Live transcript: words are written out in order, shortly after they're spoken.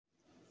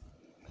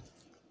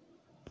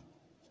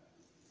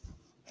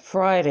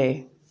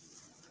Friday,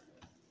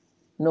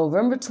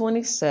 November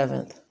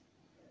 27th,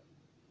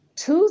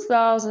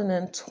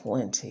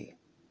 2020.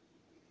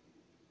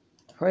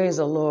 Praise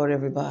the Lord,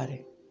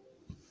 everybody.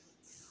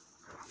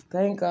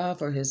 Thank God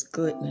for his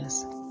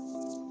goodness.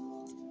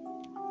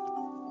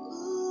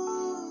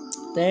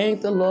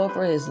 Thank the Lord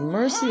for his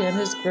mercy and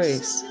his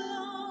grace.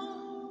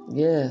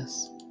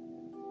 Yes.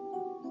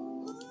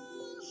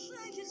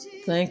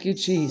 Thank you,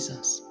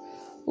 Jesus.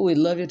 We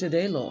love you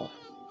today, Lord.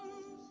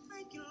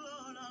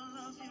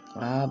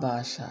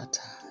 Abba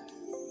Shatta.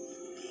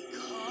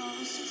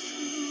 Because of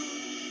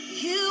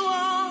who you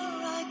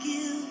are, I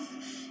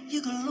give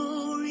you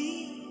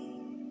glory.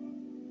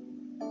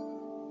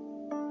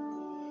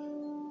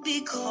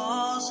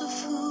 Because of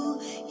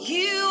who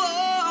you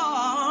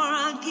are,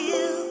 I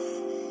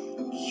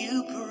give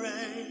you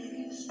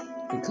praise.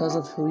 Because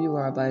of Who You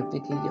Are by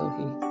Vicky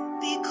Yogi.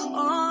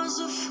 Because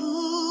of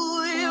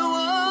who you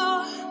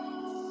are,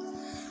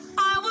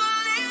 I will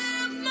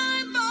lift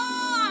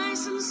my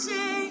voice and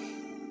say,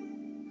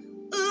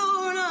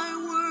 Lord,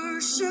 I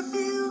worship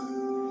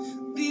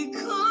you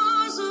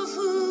because of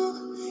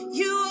who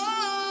you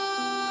are.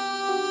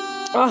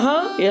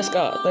 Yes,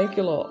 God. Thank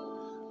you, Lord. Lord,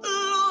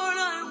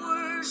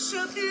 I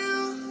worship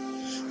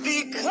you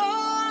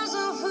because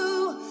of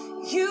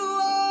who you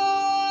are.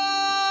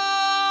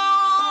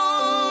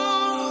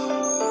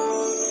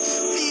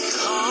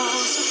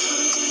 Because of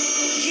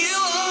who you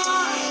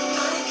are,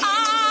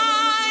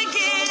 I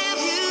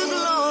give you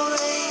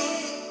glory.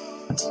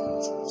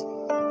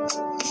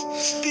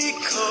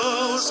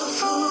 Because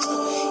of who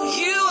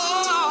you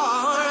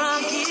are, I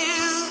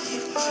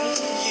give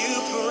you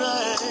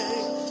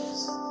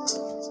praise.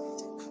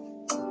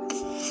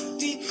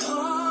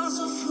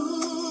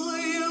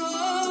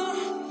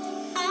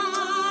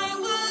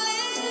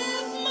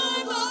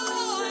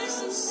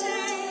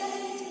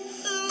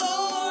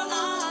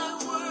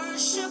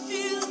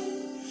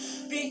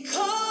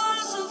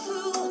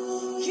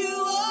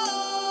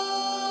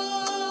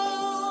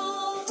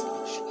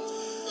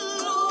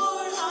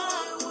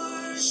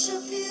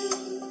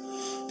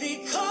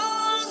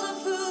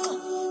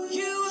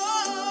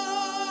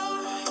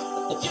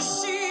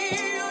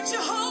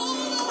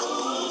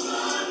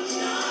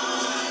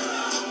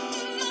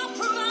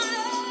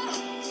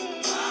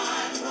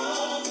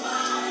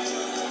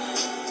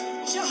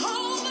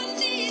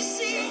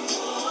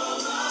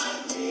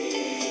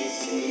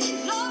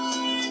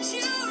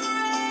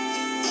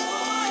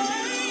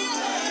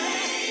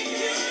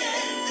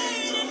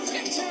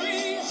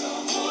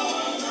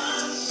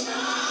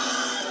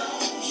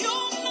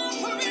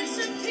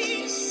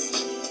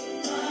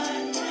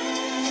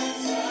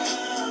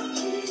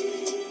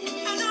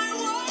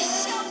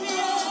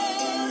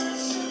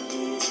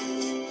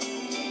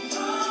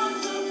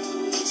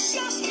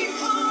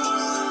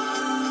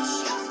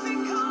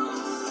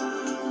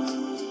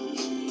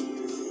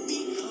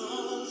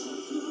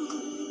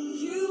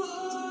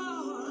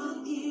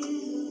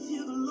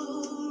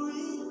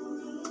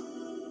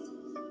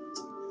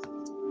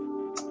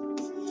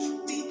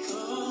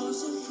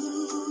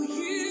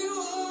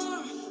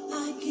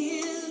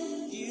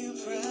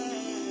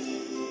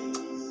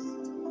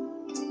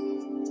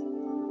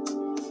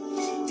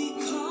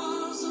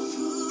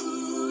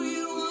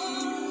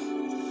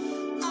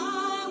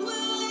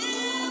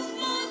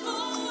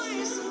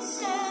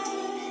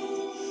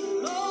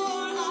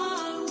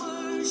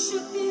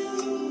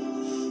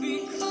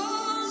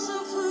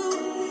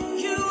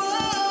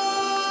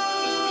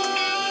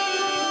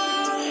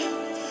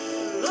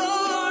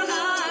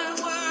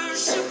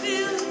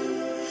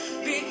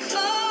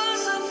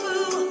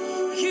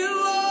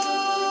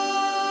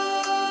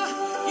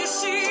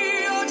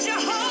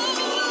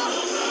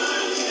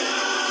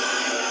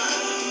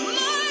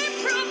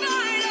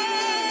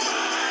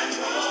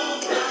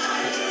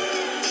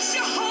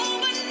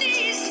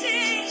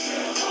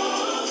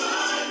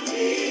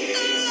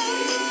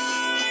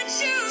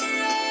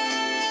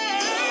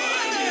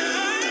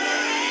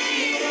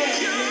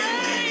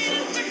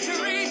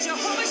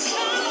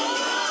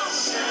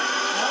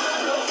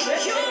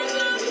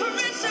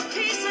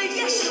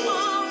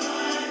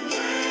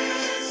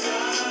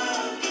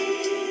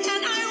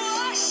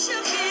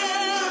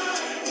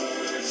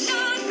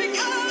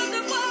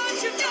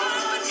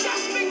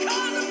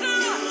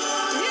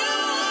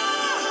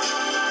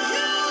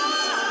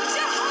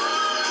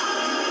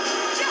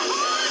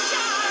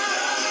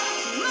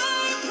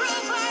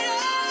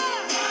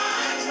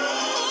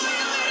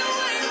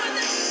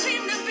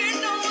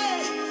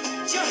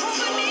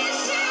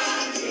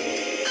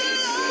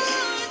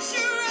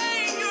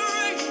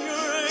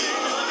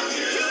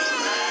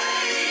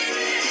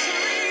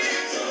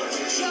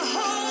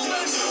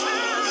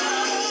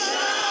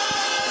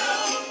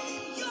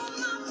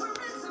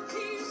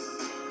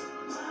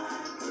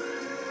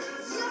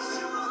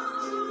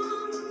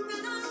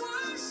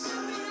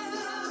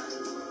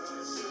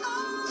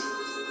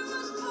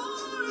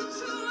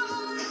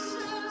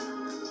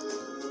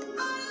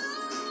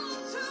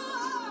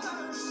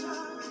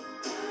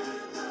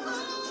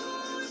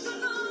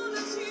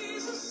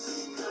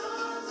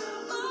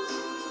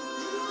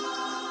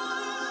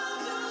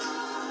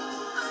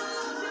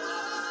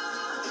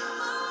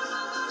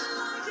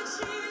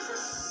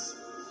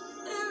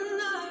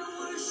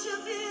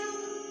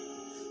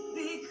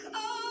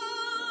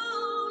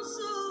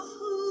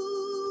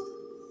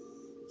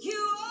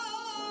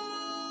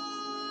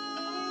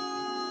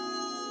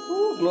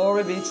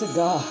 Glory be to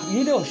God.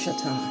 Yido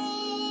Shatai.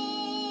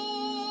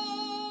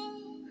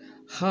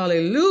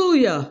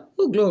 Hallelujah.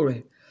 Oh,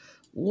 glory.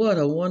 What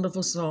a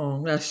wonderful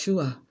song.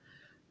 Yeshua.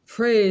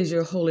 Praise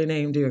your holy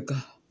name, dear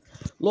God.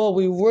 Lord,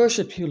 we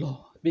worship you,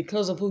 Lord,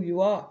 because of who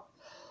you are.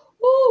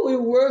 Oh, we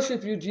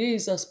worship you,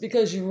 Jesus,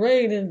 because you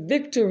reign in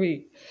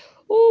victory.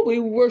 Oh, we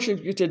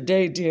worship you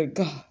today, dear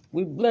God.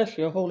 We bless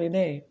your holy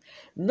name.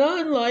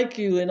 None like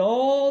you in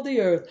all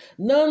the earth,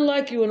 none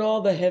like you in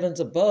all the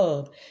heavens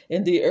above,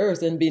 in the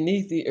earth and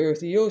beneath the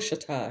earth,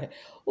 Yoshatai.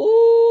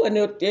 Oh,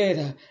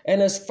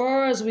 and as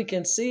far as we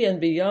can see and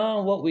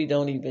beyond what we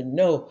don't even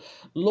know,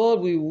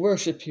 Lord, we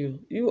worship you.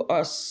 You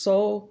are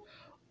so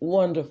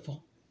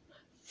wonderful.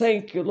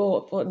 Thank you,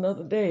 Lord, for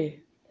another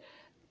day.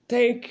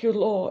 Thank you,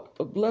 Lord,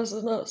 for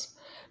blessing us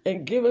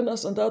and giving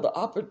us another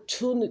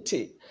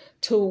opportunity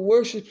to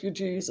worship you,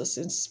 Jesus,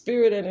 in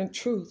spirit and in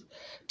truth.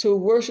 To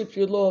worship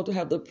you, Lord, to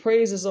have the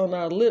praises on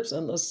our lips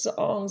and the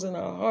songs in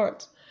our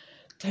hearts.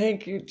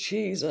 Thank you,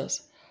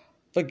 Jesus,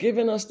 for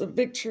giving us the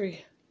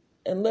victory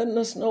and letting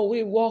us know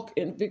we walk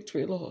in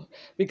victory, Lord.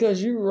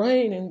 Because you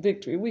reign in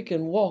victory, we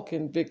can walk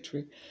in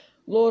victory.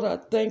 Lord, I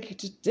thank you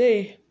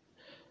today.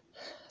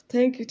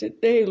 Thank you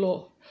today,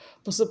 Lord,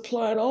 for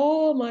supplying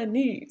all my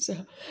needs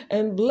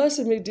and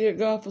blessing me, dear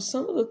God, for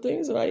some of the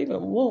things that I even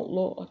want,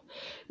 Lord.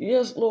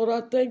 Yes, Lord,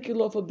 I thank you,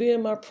 Lord, for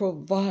being my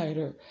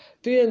provider,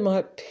 being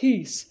my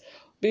peace,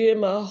 being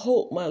my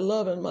hope, my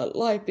love, and my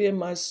life, being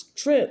my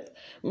strength,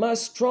 my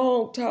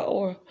strong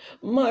tower,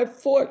 my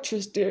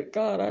fortress, dear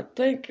God. I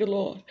thank you,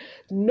 Lord.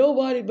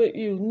 Nobody but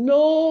you.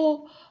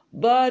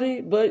 Nobody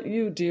but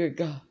you, dear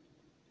God.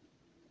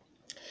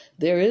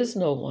 There is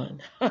no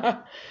one.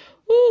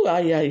 Ooh,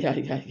 ay, ay,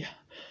 ay, ay, ay.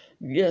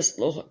 Yes,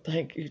 Lord.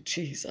 Thank you,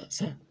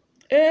 Jesus.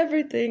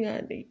 Everything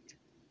I need.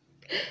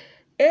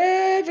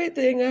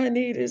 Everything I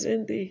need is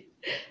in thee.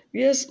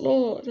 Yes,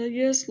 Lord.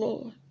 Yes,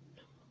 Lord.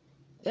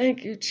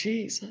 Thank you,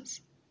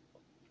 Jesus.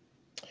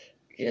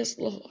 Yes,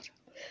 Lord.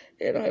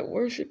 And I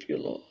worship you,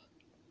 Lord,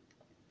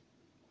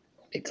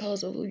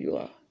 because of who you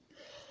are.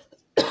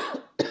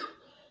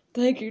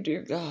 Thank you,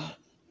 dear God.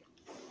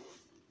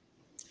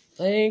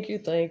 Thank you,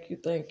 thank you,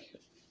 thank you.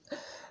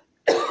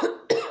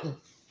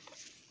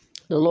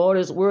 The Lord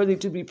is worthy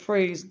to be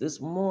praised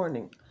this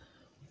morning.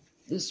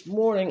 This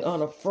morning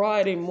on a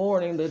Friday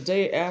morning, the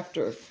day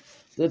after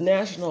the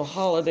national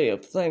holiday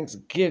of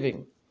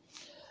Thanksgiving.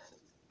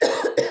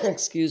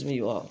 Excuse me,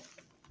 you all.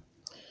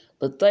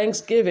 But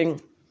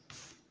Thanksgiving,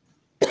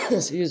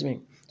 excuse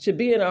me, should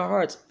be in our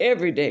hearts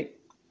every day,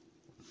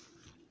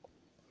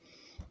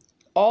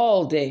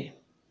 all day,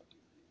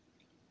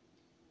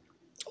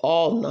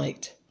 all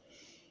night.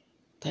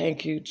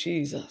 Thank you,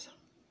 Jesus,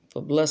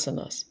 for blessing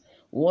us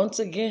once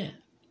again.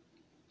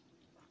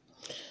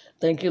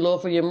 Thank you,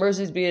 Lord, for your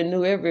mercies being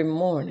new every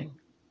morning.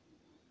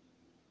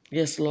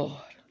 Yes, Lord.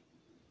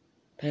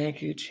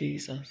 Thank you,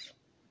 Jesus.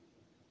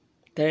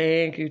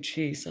 Thank you,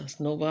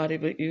 Jesus. Nobody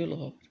but you,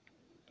 Lord.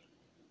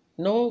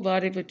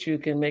 Nobody but you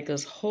can make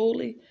us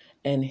holy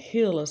and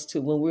heal us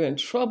too. When we're in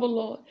trouble,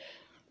 Lord,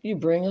 you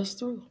bring us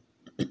through.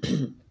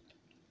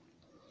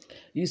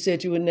 You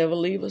said you would never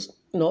leave us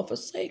nor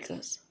forsake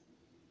us.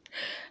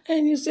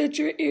 And you said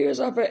your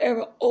ears are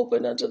forever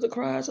open unto the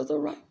cries of the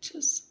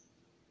righteous.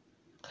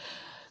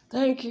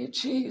 Thank you,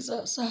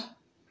 Jesus,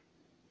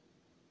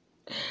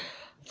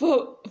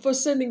 for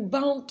sending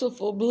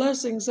bountiful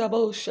blessings,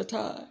 Abou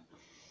Shatai,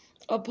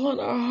 upon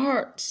our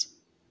hearts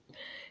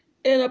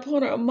and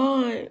upon our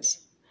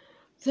minds.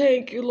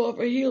 Thank you, Lord,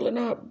 for healing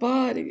our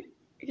body.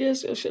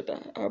 Yes, El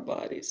Shaddai, our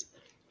bodies.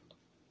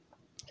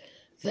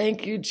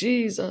 Thank you,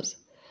 Jesus,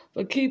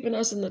 for keeping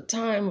us in the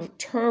time of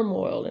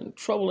turmoil and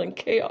trouble and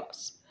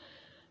chaos.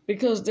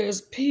 Because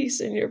there's peace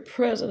in your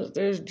presence.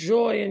 There's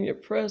joy in your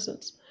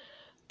presence.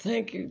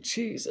 Thank you,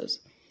 Jesus.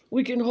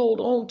 We can hold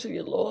on to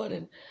you,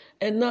 Lord,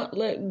 and not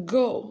let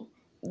go,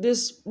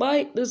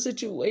 despite the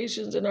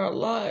situations in our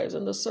lives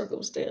and the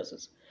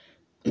circumstances.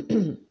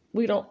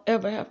 We don't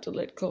ever have to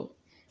let go.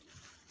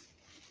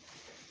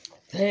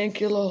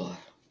 Thank you, Lord.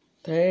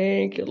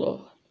 Thank you,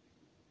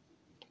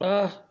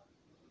 Lord.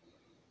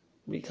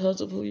 Because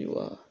of who you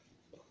are,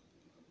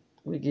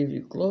 we give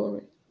you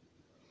glory.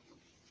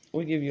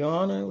 We give you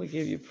honor. We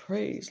give you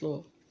praise,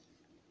 Lord.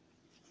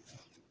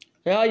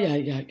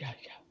 Yeah.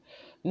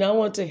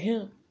 Now unto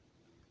him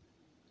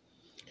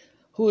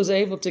who is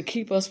able to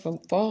keep us from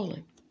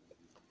falling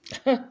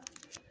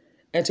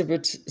and to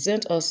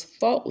present us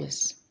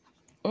faultless.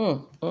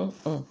 And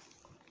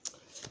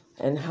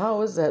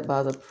how is that?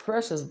 By the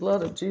precious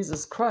blood of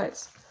Jesus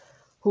Christ,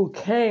 who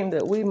came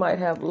that we might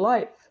have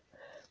life,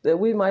 that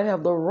we might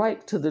have the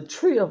right to the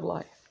tree of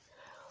life.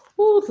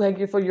 Oh, thank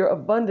you for your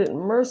abundant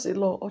mercy,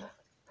 Lord.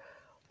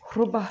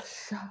 For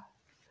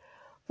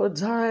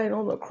dying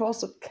on the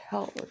cross of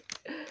Calvary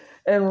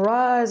and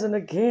rising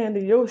again to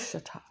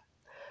Yoshata.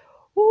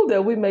 Oh,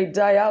 that we may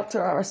die out to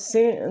our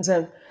sins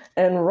and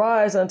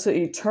rise unto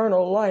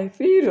eternal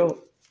life.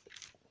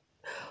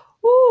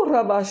 Oh,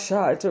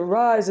 Rabashai, to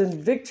rise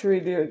in victory,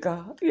 dear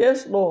God.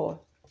 Yes, Lord.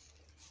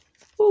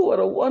 Oh,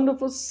 what a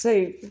wonderful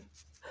Savior.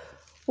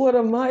 What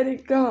a mighty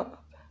God.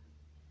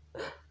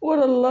 What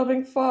a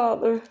loving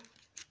Father.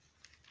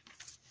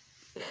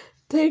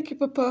 Thank you,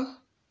 Papa,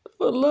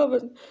 for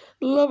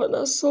loving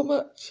us so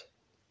much.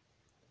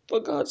 For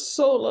God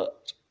so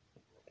loved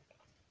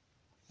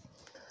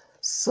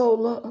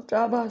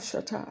Abba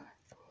Shatai.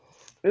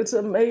 It's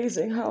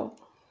amazing how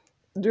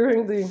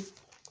during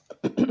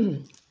the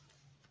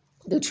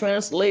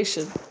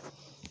translation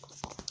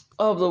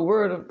of the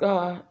Word of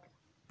God,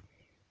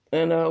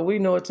 and we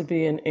know it to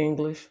be in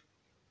English,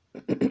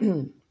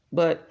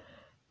 but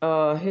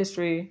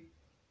history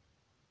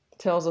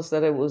tells us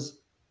that it was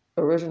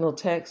original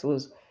text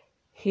was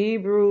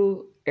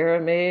Hebrew,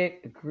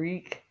 Aramaic,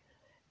 Greek,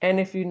 and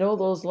if you know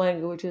those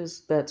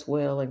languages, that's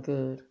well and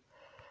good.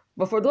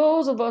 But for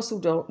those of us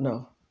who don't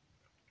know,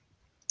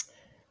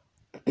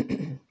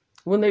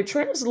 when they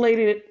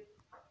translated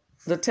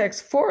the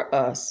text for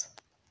us,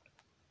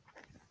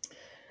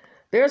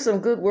 there are some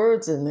good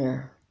words in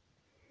there.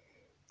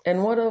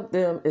 And one of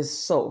them is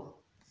so.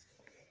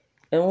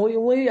 And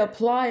when we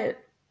apply it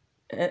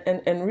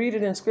and read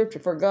it in Scripture,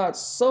 for God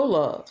so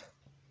loved,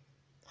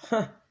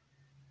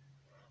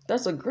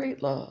 that's a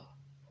great love.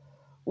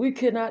 We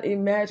cannot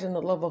imagine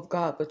the love of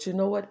God, but you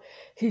know what?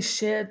 He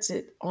sheds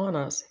it on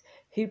us.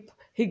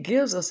 He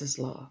gives us his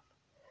love.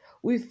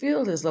 We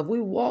feel his love. We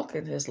walk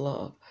in his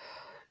love.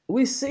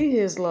 We see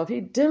his love.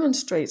 He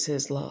demonstrates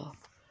his love.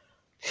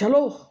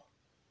 Shalom.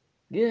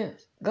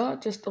 Yes,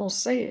 God just don't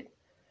say it.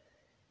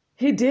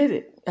 He did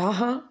it.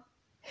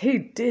 He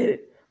did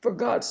it. For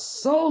God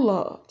so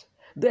loved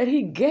that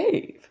he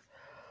gave.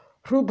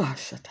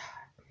 Rubashatai.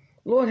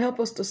 Lord, help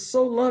us to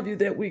so love you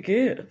that we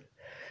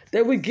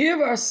give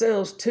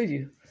ourselves to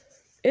you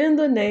in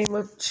the name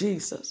of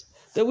Jesus,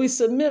 that we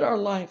submit our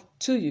life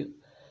to you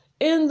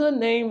in the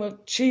name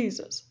of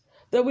Jesus,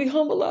 that we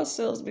humble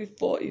ourselves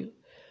before you.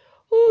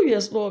 Oh,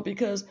 yes, Lord,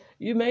 because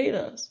you made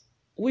us.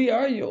 We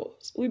are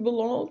yours. We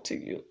belong to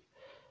you.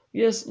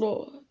 Yes,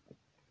 Lord.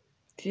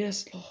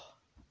 Yes, Lord.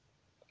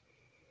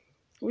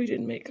 We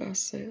didn't make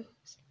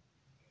ourselves.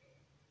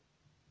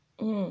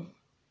 We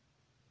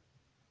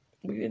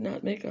did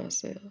not make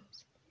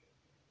ourselves.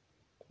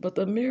 But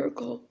the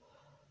miracle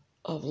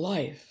of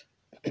life,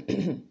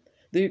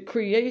 the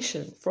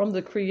creation from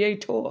the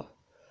Creator.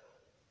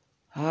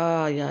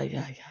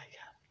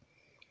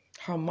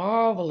 How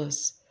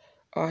marvelous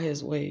are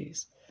his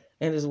ways,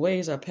 and his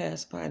ways are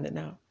past finding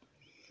out.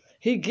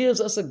 He gives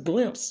us a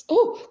glimpse.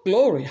 Oh,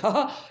 glory.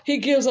 He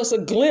gives us a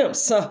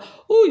glimpse.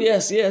 Oh,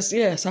 yes.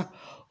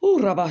 Oh,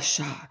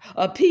 Rabashah.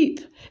 A peep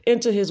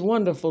into his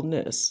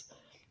wonderfulness.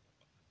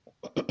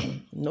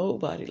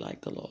 Nobody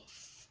like the Lord.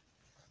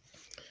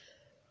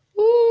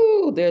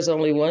 Ooh, there's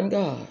only one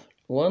God,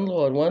 one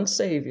Lord, one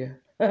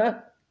Savior.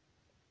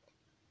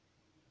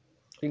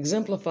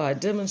 Exemplified,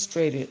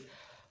 demonstrated,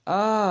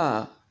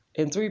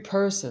 in three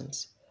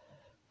persons,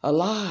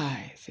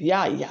 alive,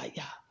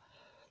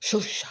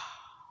 Shusha,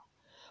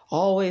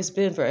 always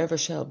been, forever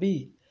shall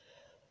be,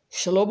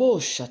 Shalobo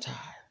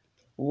Shatai,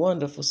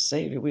 wonderful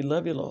Savior. We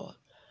love you, Lord.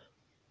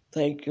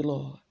 Thank you,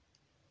 Lord.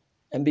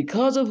 And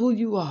because of who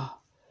you are,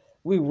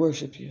 we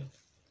worship you.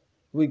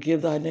 We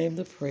give thy name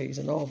the praise,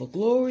 and all the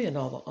glory and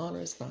all the honor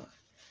is thine.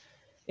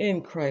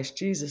 In Christ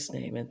Jesus'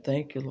 name, and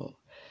thank you, Lord.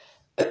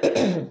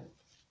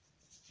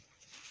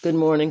 Good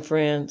morning,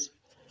 friends,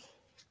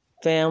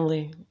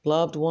 family,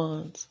 loved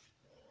ones,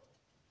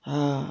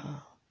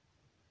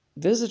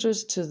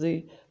 visitors to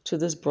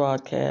this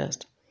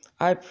broadcast.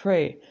 I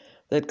pray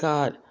that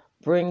God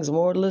brings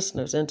more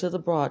listeners into the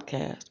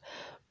broadcast,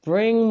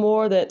 bring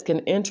more that can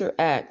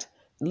interact,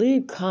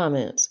 leave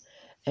comments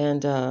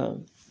and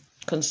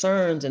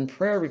concerns and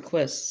prayer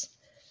requests.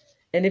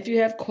 And if you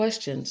have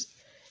questions,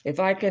 if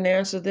I can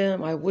answer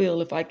them, I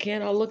will. If I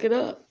can't, I'll look it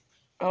up.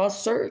 I'll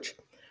search.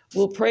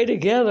 We'll pray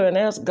together and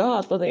ask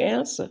God for the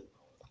answer,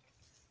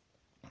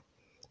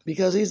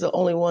 because he's the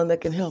only one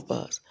that can help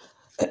us.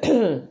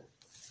 And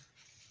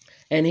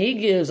he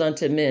gives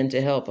unto men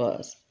to help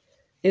us.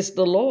 It's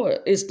the Lord.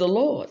 It's the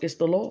Lord. It's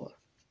the Lord.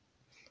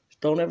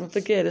 Don't ever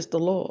forget, it's the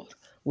Lord.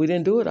 We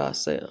didn't do it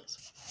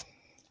ourselves.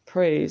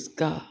 Praise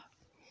God.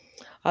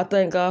 I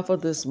thank God for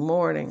this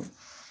morning.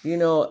 You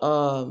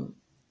know,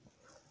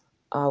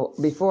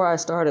 before I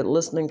started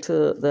listening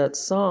to that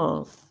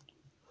song,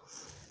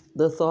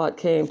 the thought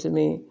came to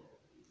me,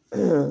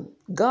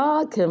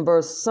 God can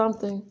birth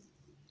something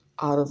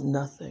out of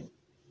nothing.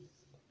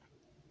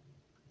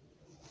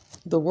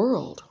 The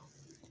world,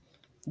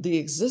 the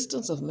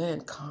existence of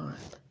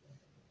mankind.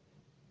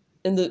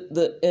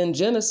 In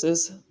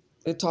Genesis,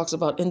 it talks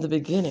about in the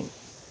beginning.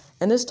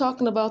 And it's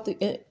talking about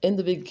in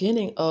the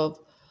beginning of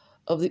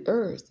the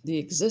earth, the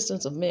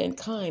existence of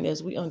mankind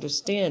as we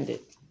understand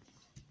it.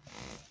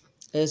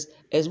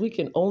 As we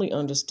can only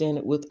understand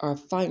it with our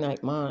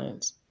finite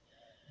minds.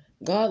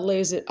 God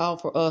lays it out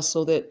for us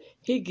so that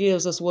he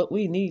gives us what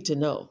we need to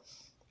know.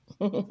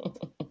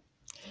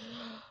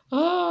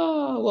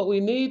 What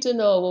we need to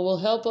know, what will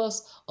help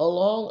us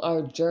along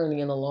our journey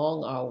and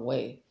along our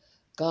way.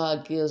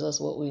 God gives us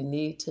what we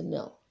need to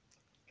know.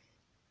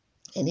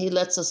 And he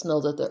lets us know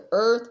that the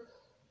earth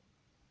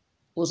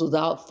was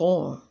without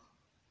form.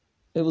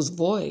 It was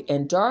void,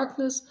 and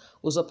darkness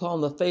was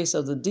upon the face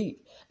of the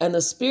deep. And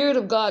the Spirit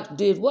of God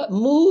did what?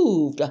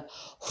 Moved.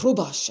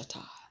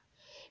 Rubashata.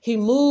 He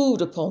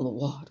moved upon the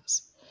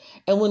waters.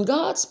 And when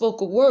God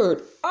spoke a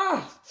word,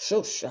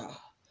 shosha,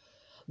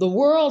 the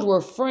worlds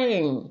were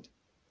framed.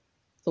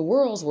 The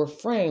worlds were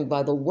framed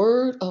by the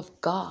word of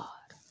God.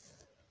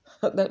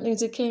 That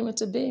means it came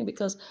into being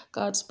because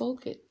God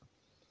spoke it.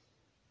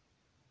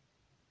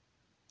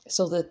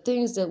 So the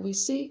things that we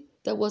see,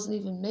 that wasn't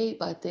even made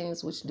by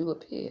things which do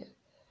appear.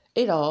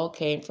 It all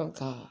came from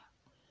God.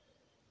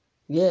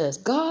 Yes,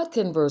 God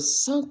can birth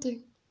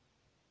something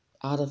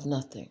out of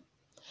nothing.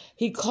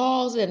 He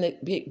calls and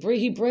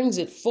he brings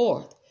it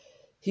forth.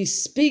 He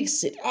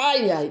speaks it.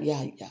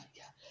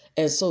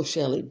 And so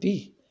shall it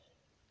be.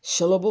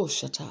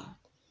 Shalaboshata.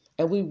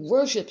 And we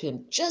worship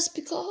him just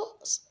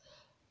because.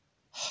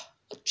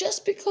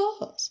 Just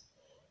because.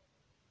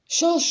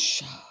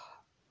 Shosha.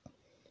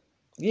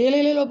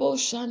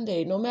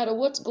 No matter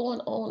what's going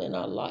on in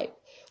our life,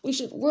 we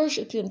should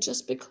worship him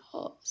just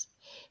because.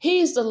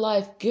 He's the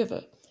life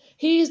giver.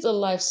 He's the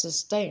life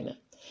sustainer.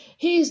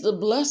 He's the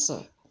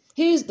blesser.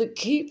 He's the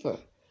keeper.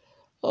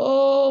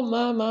 Oh,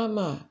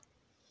 my.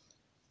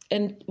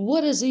 And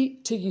what is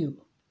he to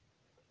you?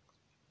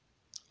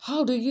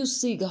 How do you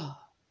see God?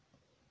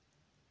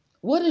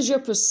 What is your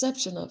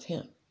perception of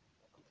him?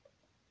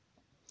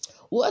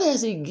 What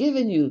has he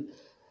given you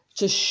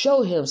to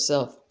show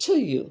himself to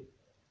you?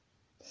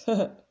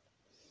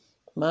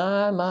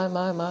 My.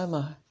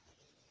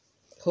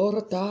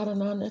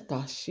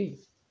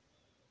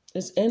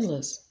 It's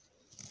endless.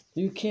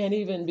 You can't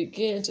even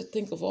begin to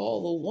think of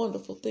all the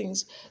wonderful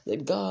things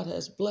that God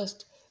has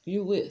blessed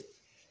you with,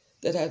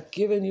 that have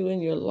given you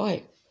in your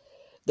life,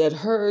 that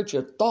heard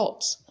your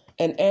thoughts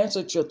and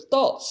answered your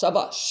thoughts.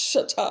 Shabbat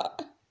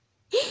Shatai.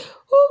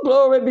 Oh,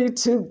 glory be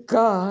to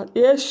God.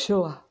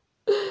 Yeshua.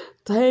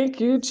 Thank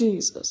you,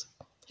 Jesus.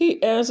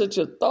 He answered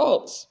your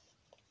thoughts.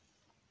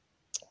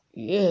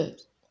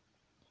 Yes,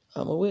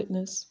 I'm a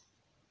witness.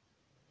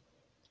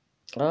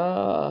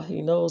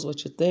 He knows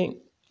what you think.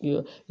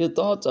 Your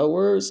thoughts are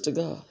words to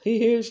God. He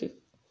hears you.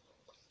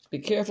 Be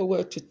careful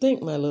what you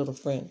think, my little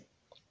friend.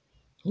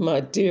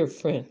 My dear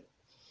friend.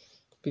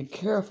 Be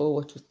careful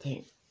what you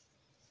think.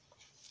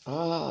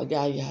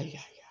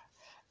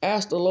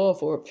 Ask the Lord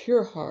for a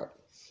pure heart,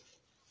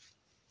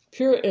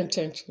 pure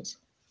intentions,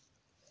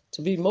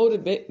 to be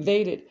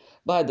motivated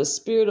by the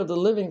Spirit of the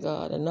living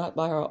God and not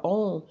by our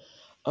own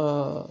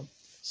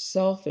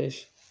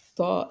selfish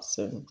thoughts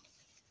and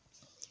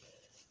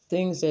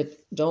things that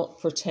don't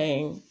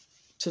pertain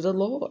to the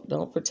Lord,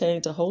 don't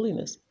pertain to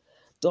holiness,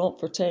 don't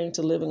pertain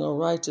to living a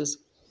righteous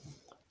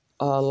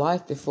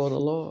life before the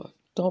Lord,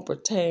 don't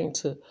pertain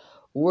to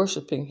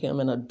worshiping him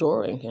and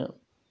adoring him.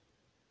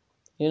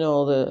 You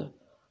know,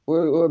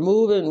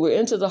 we're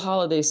into the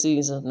holiday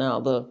season now,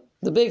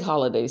 the big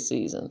holiday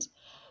seasons,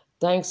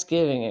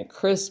 Thanksgiving and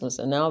Christmas,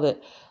 and now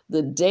that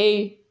the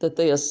day that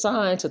they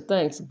assigned to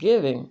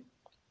Thanksgiving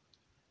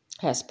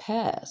has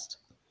passed.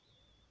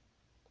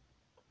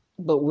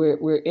 But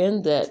we're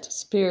in that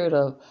spirit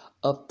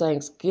of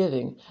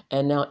Thanksgiving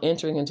and now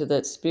entering into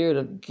that spirit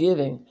of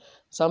giving.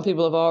 Some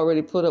people have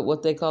already put up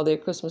what they call their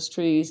Christmas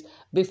trees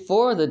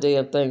before the day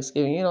of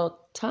Thanksgiving. You know,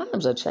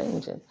 times are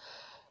changing.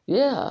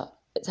 Yeah,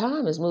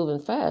 time is moving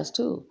fast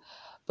too.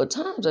 But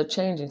times are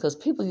changing because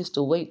people used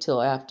to wait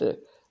till after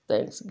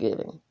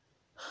Thanksgiving.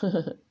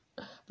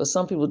 But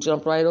some people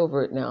jump right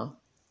over it now.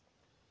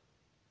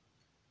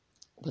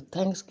 But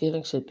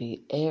Thanksgiving should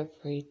be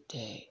every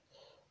day.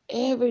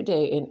 Every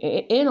day,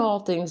 in all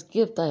things,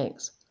 give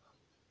thanks.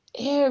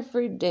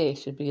 Every day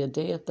should be a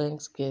day of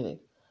Thanksgiving.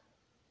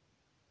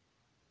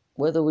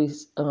 Whether we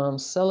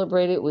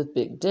celebrate it with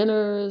big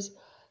dinners,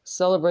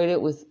 celebrate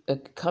it with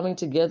coming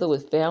together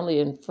with family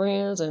and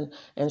friends and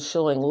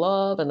showing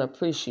love and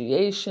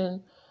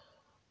appreciation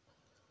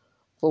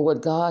for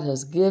what God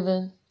has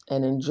given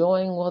and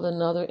enjoying one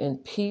another in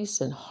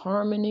peace and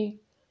harmony.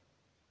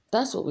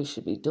 That's what we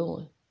should be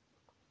doing.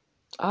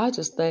 I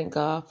just thank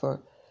God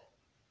for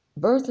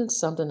birthing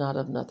something out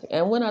of nothing.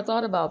 And when I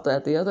thought about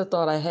that, the other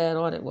thought I had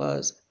on it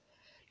was,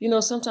 you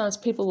know, sometimes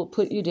people will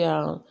put you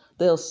down.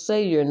 They'll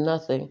say you're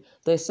nothing.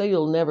 They say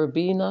you'll never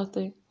be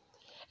nothing.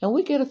 And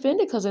we get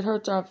offended because it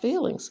hurts our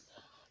feelings.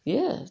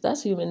 Yeah,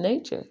 that's human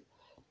nature.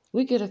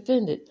 We get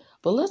offended.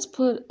 But let's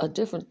put a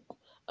different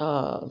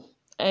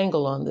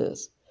angle on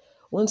this.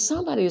 When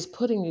somebody is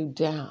putting you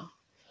down,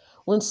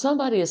 when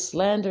somebody is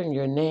slandering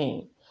your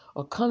name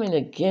or coming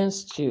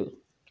against you,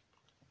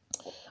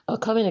 or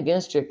coming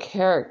against your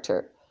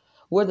character,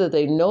 whether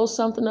they know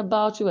something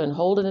about you and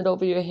holding it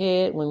over your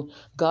head when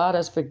God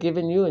has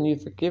forgiven you and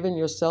you've forgiven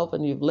yourself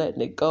and you've let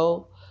it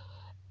go.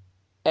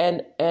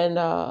 But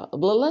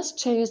let's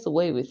change the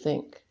way we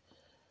think.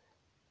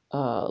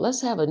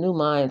 Let's have a new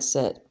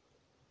mindset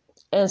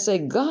and say,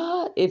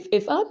 God,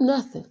 if I'm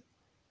nothing,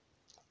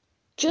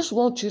 just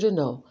want you to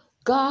know,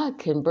 God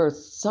can birth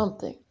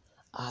something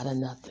out of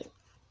nothing.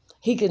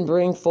 He can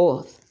bring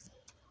forth.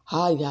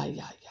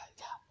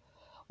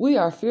 We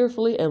are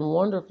fearfully and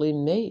wonderfully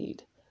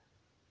made.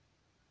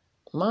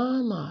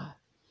 My.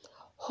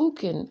 Who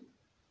can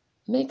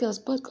make us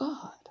but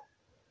God?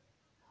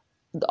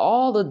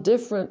 All the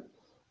different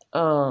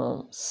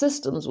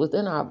systems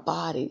within our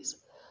bodies,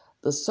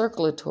 the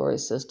circulatory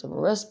system,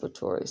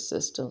 respiratory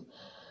system,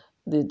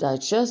 the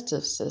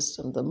digestive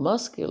system, the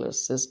muscular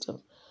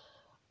system,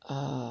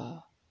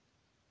 the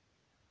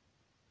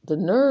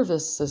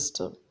nervous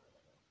system,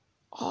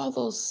 all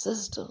those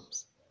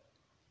systems,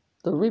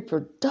 the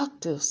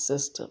reproductive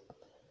system.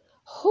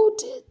 Who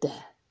did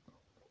that?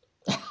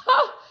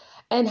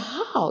 And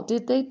how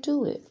did they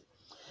do it?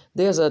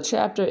 There's a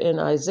chapter in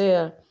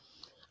Isaiah,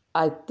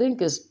 I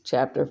think it's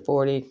chapter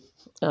 40.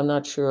 I'm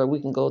not sure.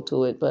 We can go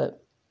to it,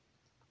 but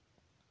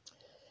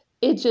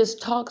it just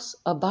talks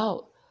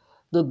about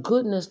the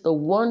goodness, the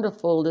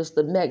wonderfulness,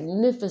 the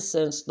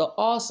magnificence, the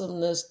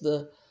awesomeness,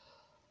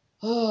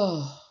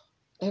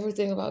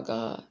 everything about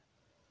God.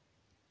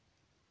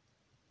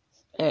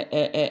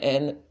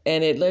 And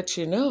it lets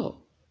you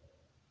know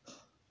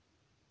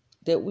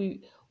that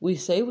we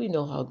say we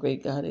know how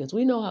great God is.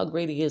 We know how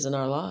great He is in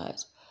our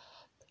lives.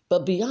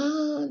 But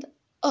beyond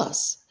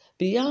us,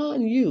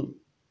 beyond you,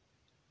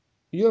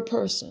 your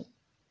person,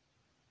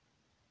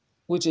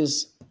 which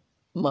is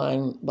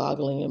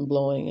mind-boggling and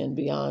blowing and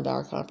beyond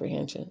our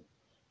comprehension,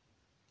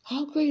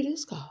 how great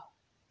is God?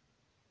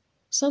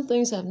 Some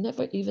things have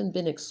never even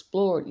been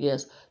explored,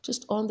 yes,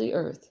 just on the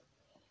earth,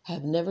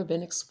 have never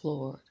been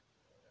explored.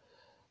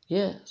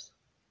 Yes.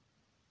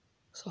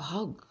 So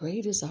how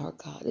great is our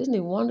God? Isn't He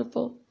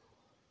wonderful?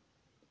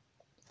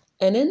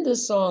 And in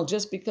this song,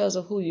 just because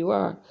of who you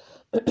are,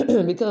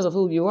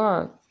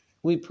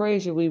 we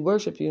praise you, we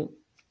worship you.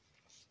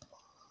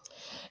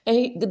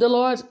 And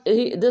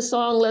this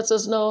song lets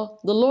us know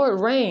the Lord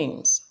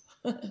reigns.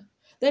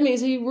 That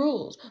means He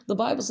rules. The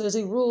Bible says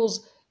He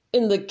rules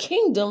in the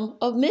kingdom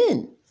of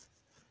men.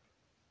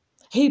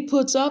 He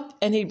puts up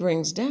and He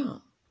brings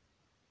down.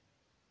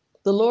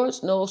 The Lord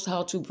knows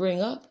how to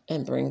bring up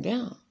and bring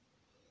down.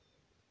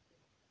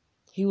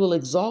 He will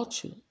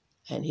exalt you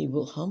and He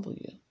will humble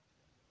you.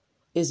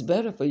 It's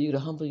better for you to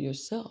humble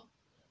yourself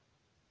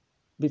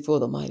before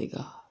the mighty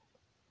God.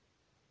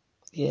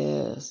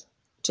 Yes,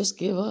 just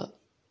give up,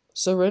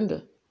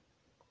 surrender,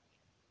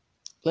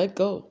 let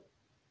go.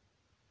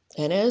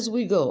 And as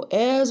we go,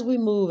 as we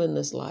move in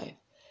this life,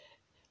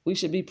 we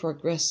should be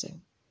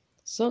progressing.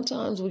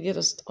 Sometimes we get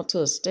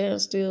to a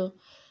standstill,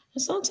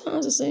 and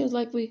sometimes it seems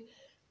like we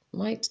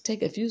might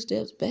take a few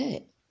steps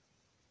back.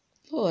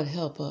 Lord,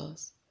 help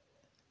us.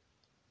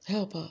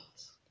 Help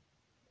us.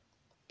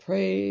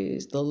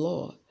 Praise the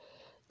Lord.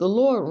 The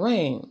Lord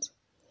reigns.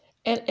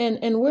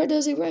 And where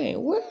does He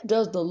reign? Where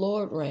does the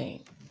Lord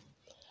reign?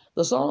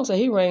 The song says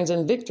He reigns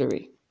in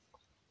victory.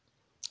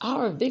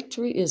 Our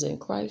victory is in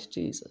Christ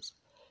Jesus.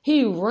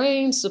 He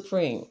reigns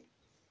supreme.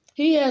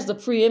 He has the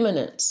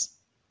preeminence.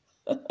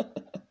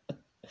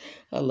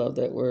 I love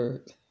that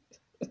word.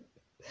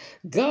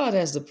 God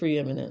has the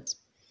preeminence.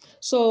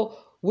 So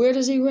where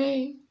does He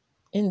reign?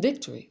 In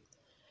victory.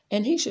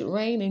 And He should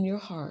reign in your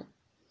heart.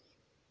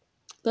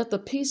 Let the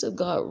peace of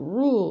God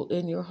rule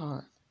in your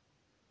heart.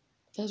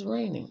 That's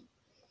reigning.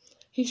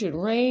 He should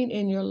reign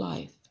in your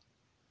life.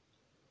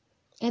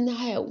 And I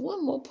had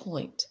one more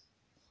point.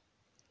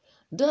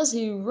 Does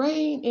He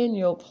reign in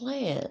your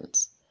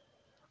plans?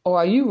 Or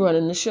are you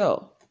running the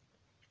show?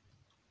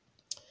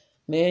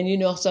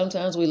 Man,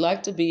 sometimes we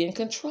like to be in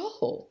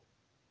control.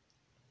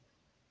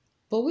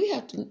 But we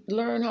have to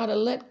learn how to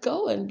let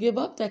go and give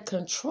up that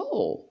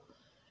control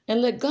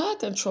and let God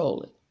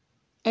control it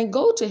and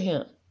go to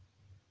Him.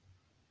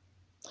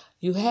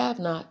 You have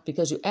not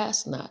because you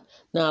ask not.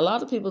 Now, a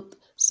lot of people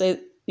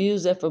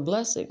use that for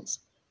blessings.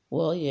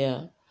 Well,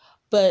 yeah,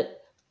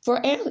 but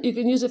you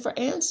can use it for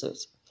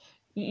answers.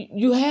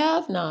 You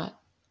have not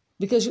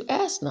because you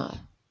ask not.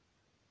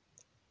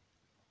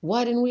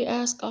 Why didn't we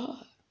ask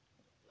God?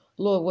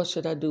 Lord, what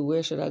should I do?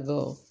 Where should I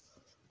go?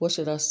 What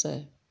should I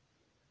say?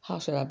 How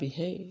should I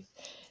behave?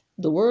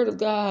 The Word of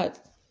God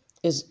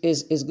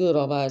is good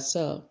all by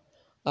itself.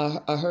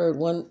 I heard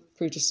one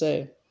preacher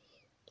say,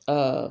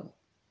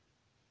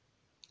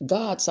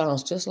 God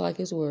sounds just like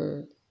His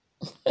Word.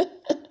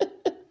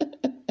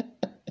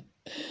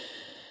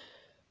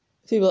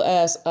 People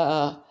ask,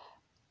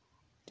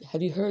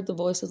 have you heard the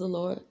voice of the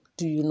Lord?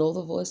 Do you know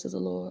the voice of the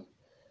Lord?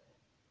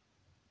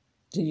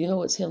 Do you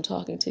know it's Him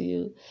talking to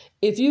you?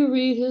 If you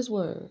read His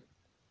Word,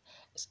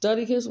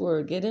 study His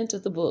Word, get into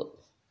the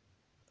book,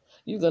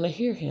 you're going to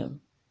hear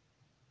Him.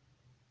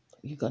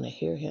 You're going to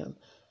hear Him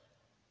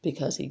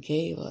because He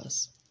gave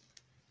us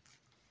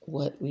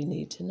what we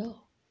need to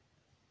know.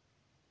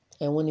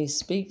 And when He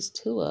speaks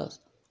to us,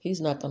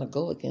 He's not going to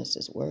go against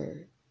His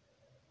Word.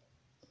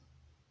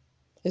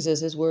 It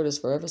says His Word is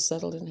forever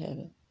settled in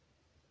heaven.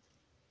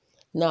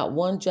 Not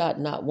one jot,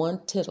 not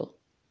one tittle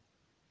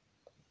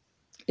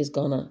is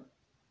going to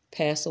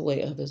pass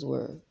away of His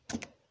Word.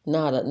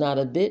 Not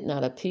a bit,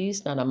 not a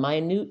piece, not a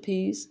minute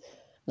piece,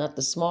 not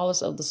the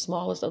smallest of the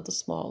smallest of the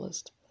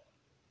smallest.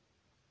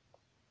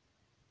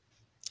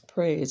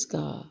 Praise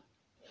God.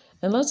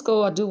 And let's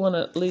go. I do want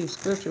to leave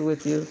scripture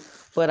with you,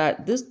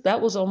 but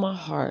that was on my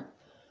heart.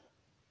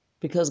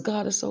 because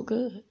God is so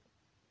good.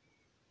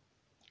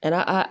 And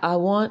I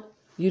want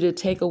you to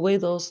take away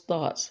those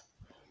thoughts.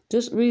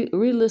 Just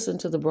re-listen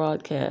to the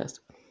broadcast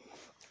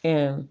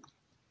and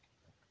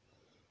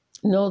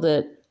know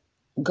that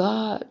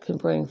God can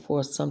bring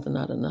forth something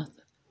out of nothing.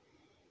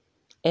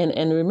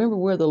 And remember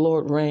where the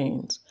Lord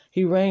reigns.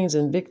 He reigns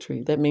in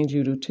victory. That means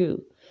you do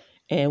too.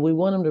 And we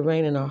want him to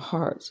reign in our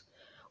hearts.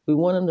 We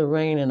want him to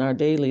reign in our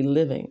daily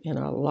living, in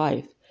our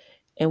life.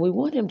 And we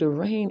want him to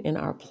reign in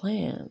our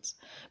plans.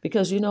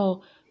 Because,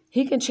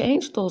 he can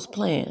change those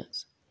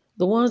plans.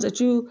 The ones that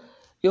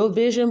your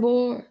vision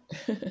board.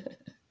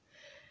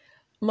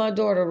 My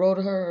daughter wrote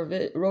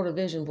a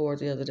vision board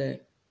the other day.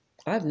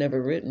 I've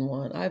never written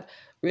one. I've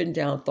written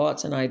down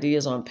thoughts and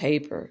ideas on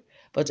paper,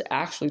 but to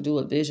actually do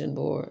a vision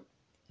board.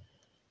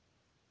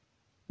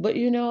 But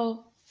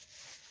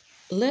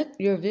let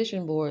your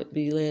vision board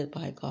be led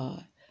by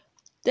God.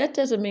 That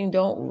doesn't mean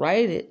don't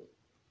write it,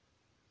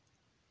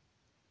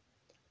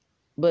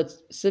 but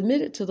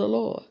submit it to the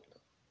Lord.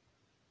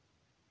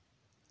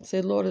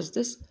 Say, Lord, is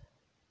this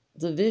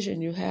the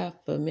vision you have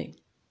for me?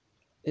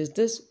 Is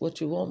this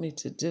what you want me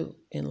to do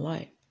in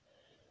life?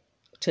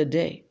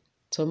 Today,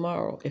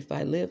 tomorrow, if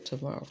I live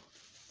tomorrow.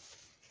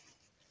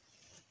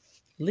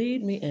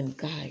 Lead me and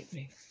guide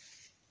me.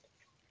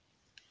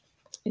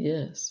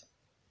 Yes.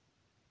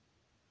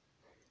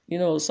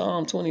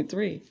 Psalm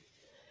 23.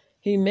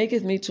 He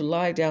maketh me to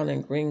lie down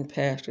in green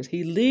pastures.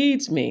 He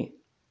leads me.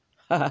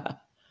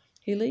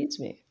 He leads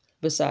me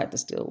beside the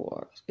still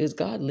waters. Is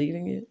God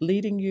leading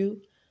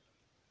you?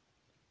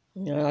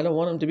 I don't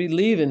want him to be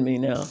leaving me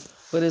now.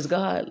 But is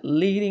God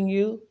leading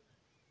you?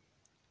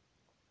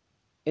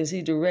 Is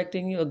he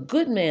directing you? A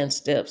good man's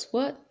steps,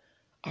 what?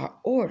 Are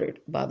ordered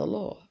by the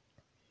Lord.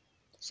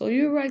 So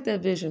you write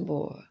that vision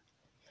board.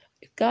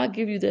 If God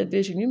give you that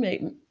vision,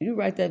 you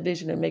write that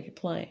vision and make it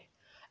plain.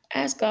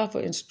 Ask God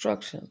for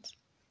instructions.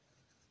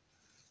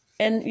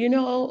 And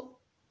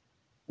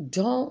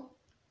don't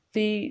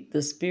feed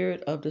the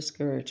spirit of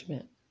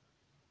discouragement,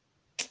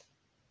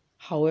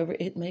 however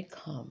it may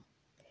come,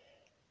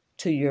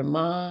 to your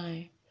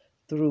mind,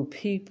 through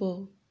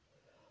people,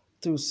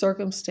 through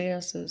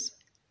circumstances,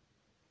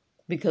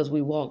 because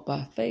we walk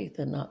by faith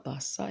and not by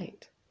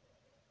sight.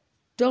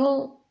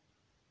 Don't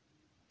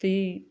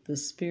feed the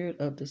spirit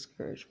of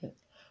discouragement.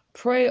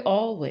 Pray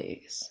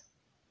always.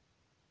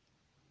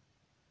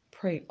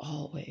 Pray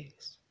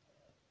always.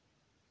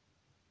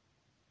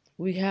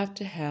 We have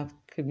to have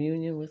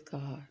communion with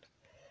God.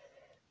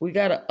 We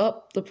got to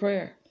up the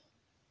prayer.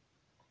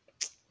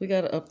 We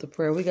got to up the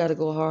prayer. We got to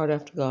go hard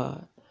after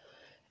God.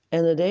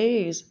 And the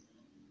days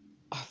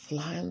are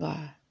flying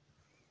by.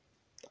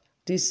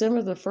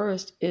 December the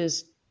 1st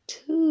is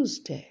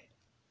Tuesday,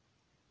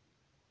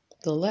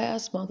 the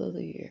last month of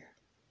the year.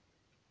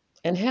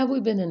 And have we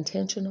been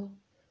intentional?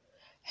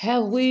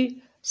 Have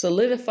we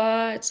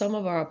solidified some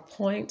of our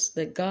points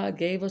that God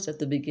gave us at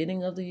the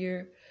beginning of the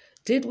year?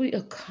 Did we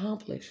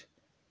accomplish?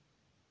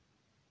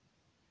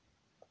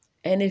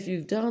 And if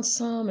you've done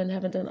some and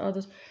haven't done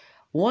others,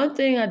 one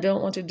thing I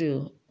don't want to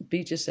do,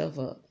 beat yourself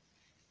up.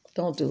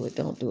 Don't do it,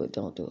 don't do it,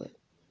 don't do it.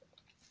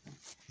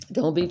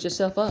 Don't beat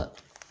yourself up.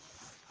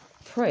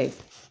 Pray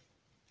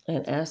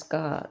and ask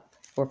God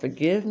for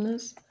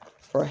forgiveness,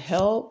 for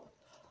help,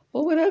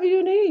 or whatever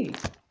you need.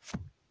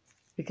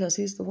 Because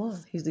he's the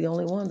one. He's the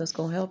only one that's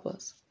going to help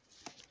us.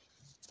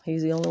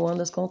 He's the only one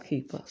that's going to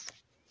keep us.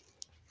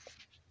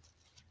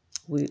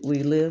 We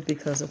live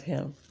because of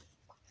him.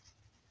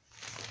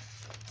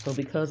 So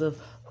because of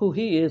who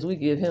he is, we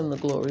give him the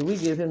glory. We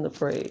give him the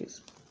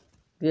praise.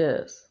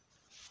 Yes.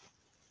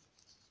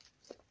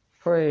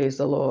 Praise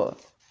the Lord.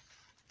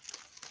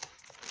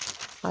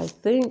 I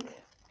think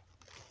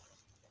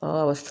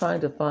I was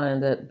trying to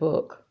find that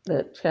book,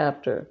 that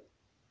chapter.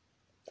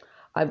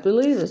 I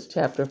believe it's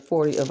chapter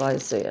 40 of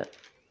Isaiah.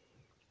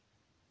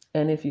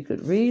 And if you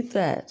could read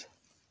that.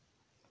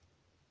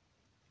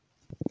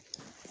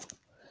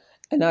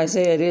 And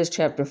Isaiah, it is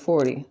chapter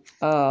 40.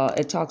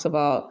 It talks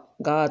about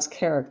God's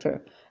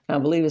character. And I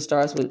believe it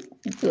starts with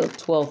the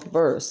 12th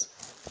verse.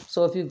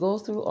 So if you go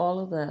through all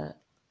of that,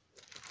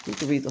 you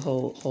can read the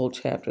whole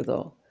chapter,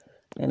 though,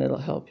 and it'll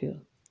help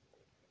you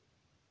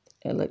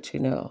and let you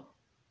know.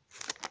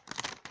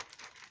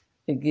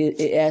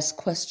 It asks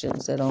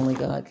questions that only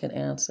God can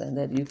answer, and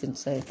that you can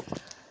say,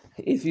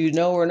 if you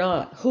know or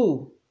not,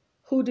 who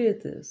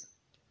did this?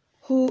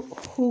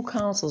 Who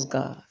counsels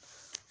God?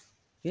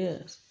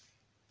 Yes.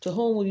 To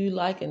whom will you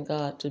liken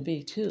God to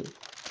be to?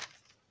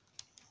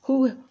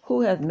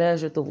 Who hath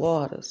measured the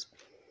waters?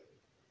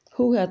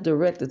 Who hath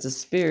directed the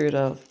spirit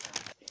of?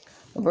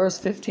 Verse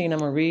 15, I'm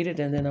going to read it,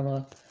 and then I'm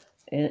going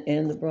to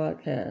end the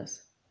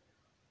broadcast.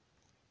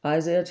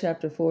 Isaiah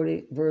chapter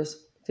 40,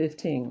 verse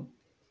 15.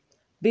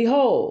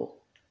 Behold,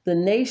 the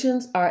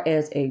nations are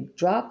as a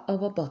drop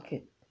of a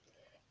bucket,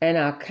 and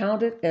are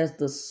counted as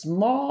the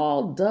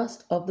small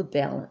dust of the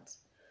balance.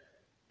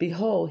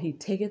 Behold, he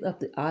taketh up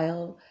the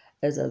isle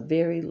as a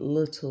very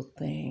little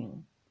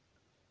thing.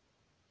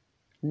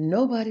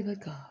 Nobody but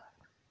God.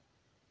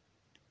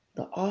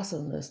 the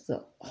awesomeness,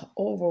 the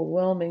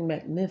overwhelming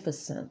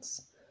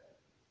magnificence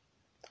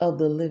of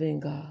the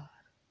living God.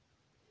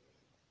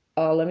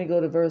 Let me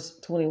go to verse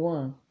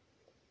 21.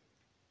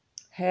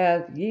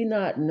 Have ye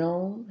not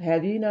known?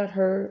 Have ye not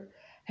heard?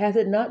 Hath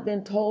it not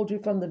been told you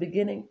from the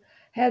beginning?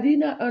 Have ye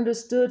not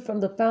understood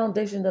from the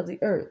foundation of the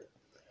earth?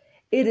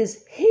 It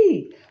is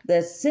he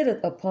that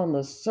sitteth upon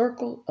the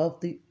circle of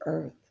the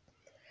earth,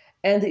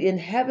 and the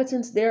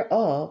inhabitants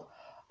thereof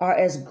are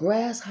as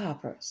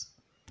grasshoppers,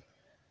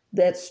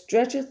 that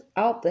stretcheth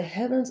out the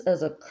heavens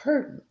as a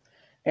curtain,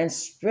 and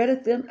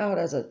spreadeth them out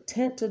as a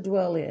tent to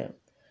dwell in.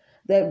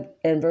 That,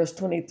 and verse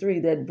 23,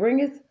 that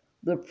bringeth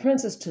the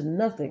princes to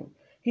nothing.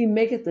 He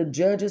maketh the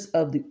judges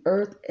of the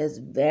earth as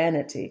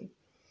vanity.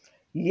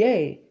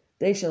 Yea,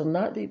 they shall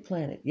not be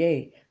planted.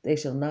 Yea, they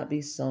shall not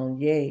be sown.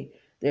 Yea,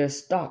 their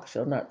stock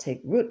shall not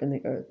take root in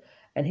the earth.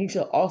 And he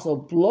shall also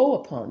blow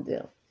upon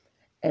them,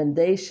 and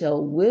they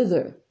shall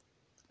wither,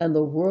 and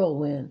the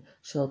whirlwind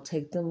shall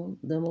take them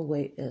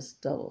away as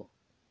stubble.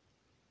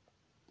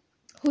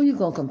 Who you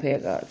going to compare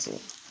God to?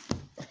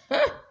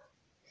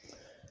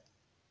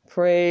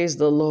 Praise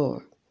the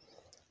Lord.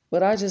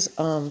 But I just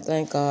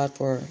thank God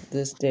for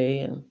this day,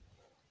 and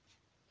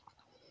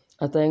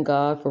I thank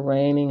God for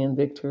reigning in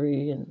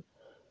victory, and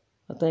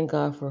I thank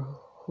God for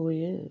who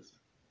he is,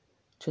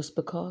 just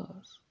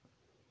because.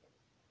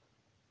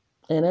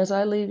 And as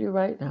I leave you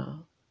right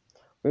now,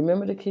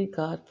 remember to keep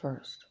God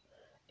first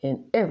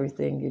in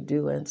everything you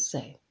do and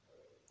say.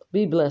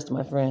 Be blessed,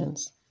 my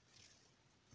friends.